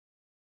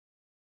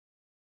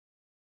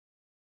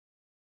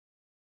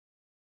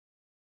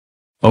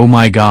Oh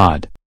my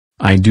god.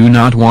 I do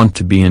not want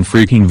to be in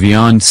freaking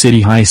Beyond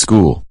City High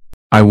School.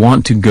 I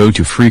want to go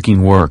to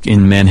freaking work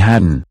in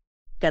Manhattan.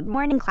 Good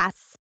morning,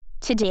 class.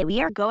 Today we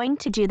are going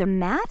to do the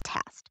math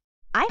test.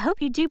 I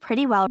hope you do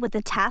pretty well with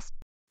the test.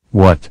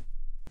 What?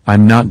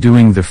 I'm not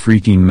doing the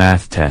freaking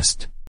math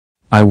test.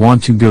 I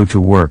want to go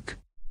to work.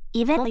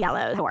 Even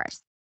yellow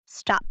horse.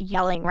 Stop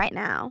yelling right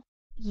now.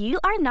 You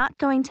are not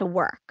going to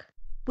work.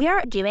 We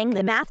are doing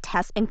the math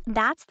test and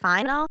that's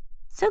final.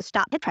 So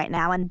stop it right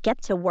now and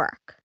get to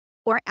work.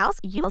 Or else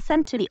you will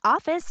send to the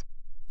office.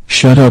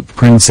 Shut up,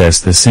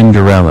 Princess the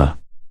Cinderella.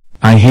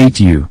 I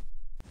hate you.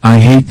 I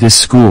hate this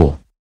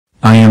school.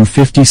 I am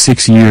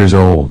 56 years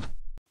old.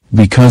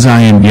 Because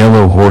I am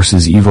Yellow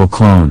Horse's evil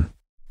clone.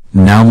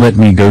 Now let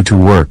me go to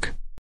work.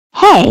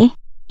 Hey,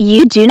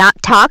 you do not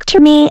talk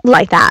to me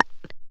like that.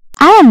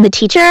 I am the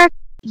teacher.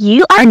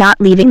 You are not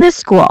leaving the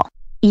school.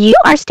 You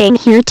are staying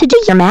here to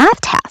do your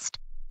math test.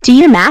 Do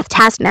your math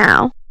test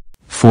now.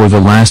 For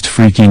the last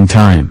freaking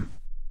time.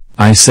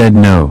 I said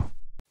no.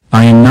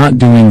 I am not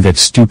doing that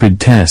stupid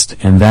test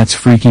and that's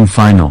freaking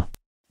final.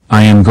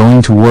 I am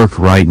going to work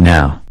right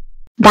now.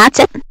 That's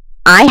it.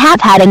 I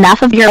have had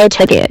enough of your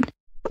attitude.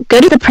 Go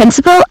to the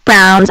Principal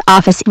Brown's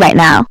office right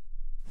now.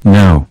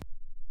 No.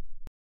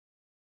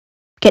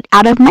 Get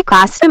out of my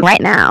classroom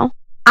right now.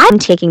 I'm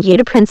taking you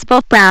to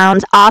Principal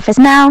Brown's office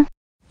now.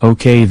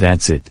 Okay,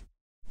 that's it.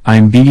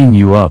 I'm beating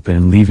you up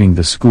and leaving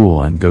the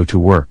school and go to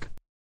work.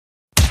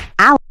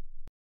 Ow.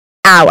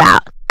 Ow, ow,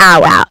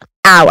 ow, ow,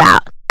 ow, ow,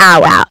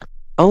 ow, ow.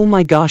 Oh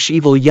my gosh,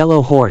 evil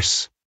Yellow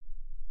Horse.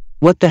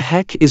 What the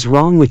heck is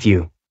wrong with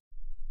you?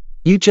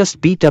 You just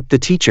beat up the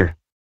teacher.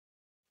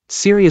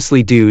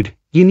 Seriously, dude,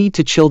 you need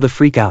to chill the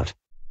freak out.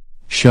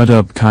 Shut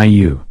up,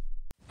 Caillou.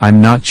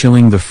 I'm not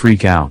chilling the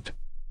freak out.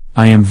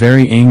 I am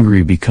very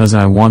angry because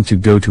I want to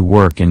go to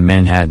work in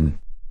Manhattan.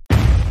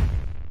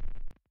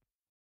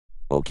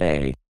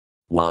 Okay.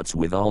 What's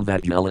with all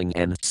that yelling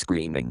and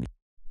screaming?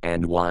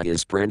 And why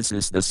is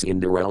Princess the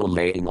Cinderella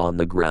laying on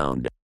the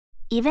ground?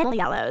 Even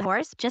Yellow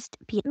Horse just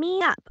beat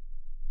me up.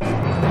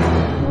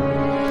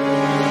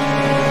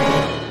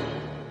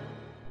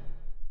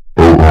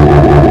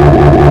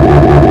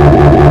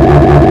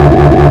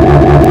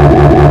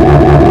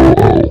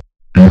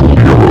 Evil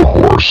Yellow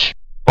Horse.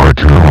 I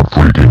cannot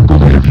freaking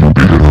believe you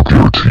beat up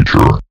your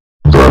teacher.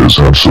 That is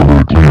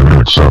absolutely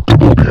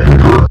unacceptable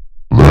behavior.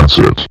 That's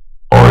it.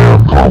 I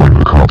am calling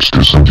the cops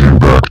to send you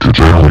back to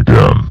jail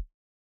again.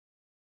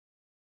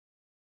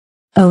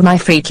 Oh my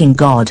freaking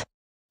god.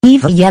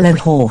 Evil Yellow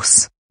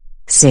Horse.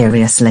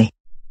 Seriously.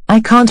 I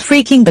can't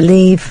freaking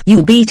believe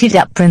you beated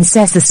up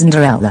Princess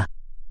Cinderella.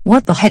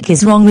 What the heck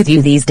is wrong with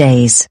you these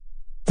days?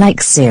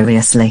 Like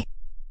seriously.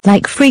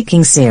 Like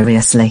freaking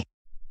seriously.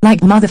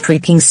 Like mother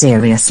freaking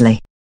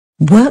seriously.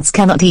 Words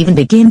cannot even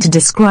begin to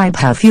describe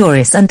how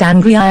furious and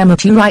angry I am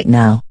at you right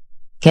now.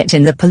 Get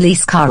in the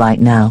police car right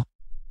now.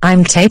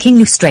 I'm taking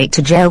you straight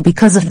to jail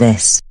because of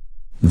this.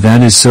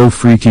 That is so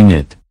freaking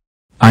it.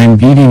 I'm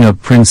beating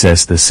up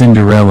Princess the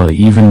Cinderella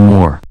even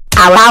more.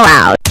 Ow, ow,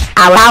 ow.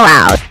 Ow, ow,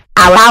 ow.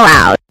 Ow, ow,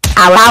 ow.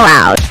 Ow, ow,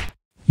 ow.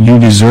 You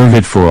deserve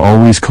it for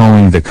always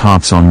calling the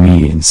cops on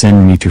me and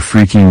send me to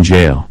freaking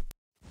jail.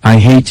 I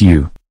hate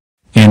you.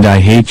 And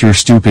I hate your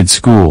stupid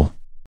school.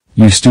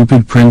 You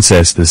stupid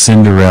Princess the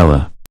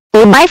Cinderella.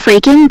 Oh my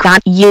freaking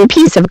god, you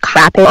piece of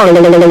crap.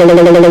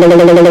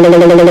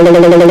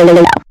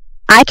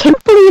 I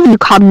can't believe you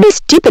called me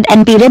stupid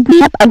and beated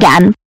me up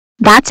again.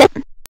 That's it.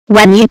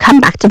 When you come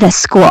back to the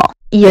school,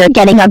 you're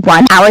getting a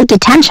 1-hour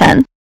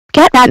detention.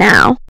 Get that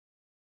now.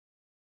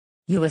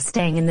 You are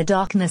staying in the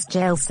darkness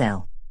jail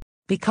cell.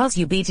 Because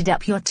you beated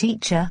up your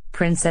teacher,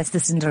 Princess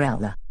the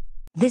Cinderella.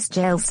 This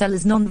jail cell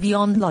is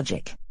non-beyond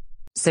logic.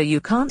 So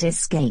you can't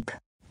escape.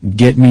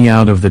 Get me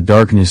out of the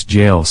darkness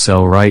jail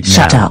cell right now.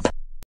 Shut up.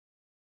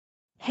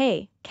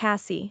 Hey,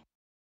 Cassie.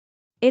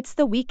 It's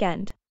the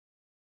weekend.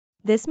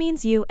 This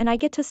means you and I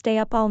get to stay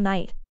up all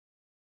night.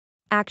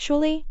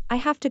 Actually, I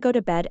have to go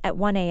to bed at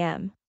 1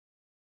 a.m.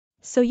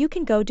 So you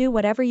can go do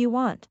whatever you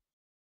want.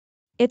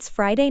 It's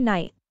Friday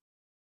night.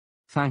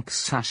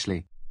 Thanks,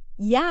 Ashley.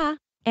 Yeah,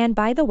 and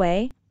by the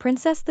way,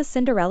 Princess the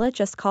Cinderella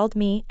just called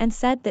me and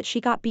said that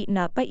she got beaten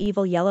up by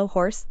evil Yellow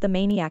Horse, the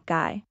maniac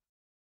guy.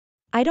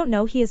 I don't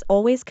know, he is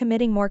always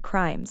committing more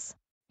crimes.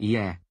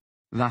 Yeah,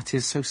 that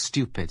is so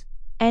stupid.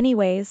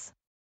 Anyways,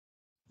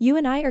 you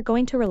and I are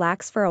going to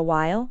relax for a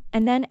while,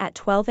 and then at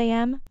 12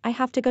 a.m., I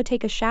have to go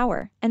take a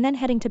shower, and then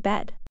heading to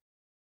bed.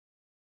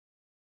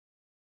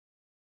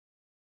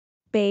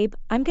 Babe,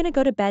 I'm gonna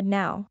go to bed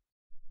now.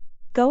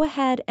 Go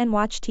ahead and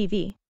watch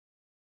TV.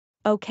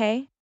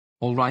 Okay?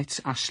 Alright,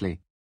 Ashley.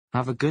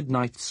 Have a good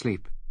night's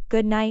sleep.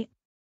 Good night.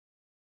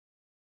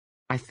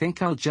 I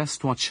think I'll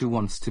just watch Who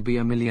Wants to Be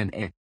a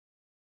Millionaire.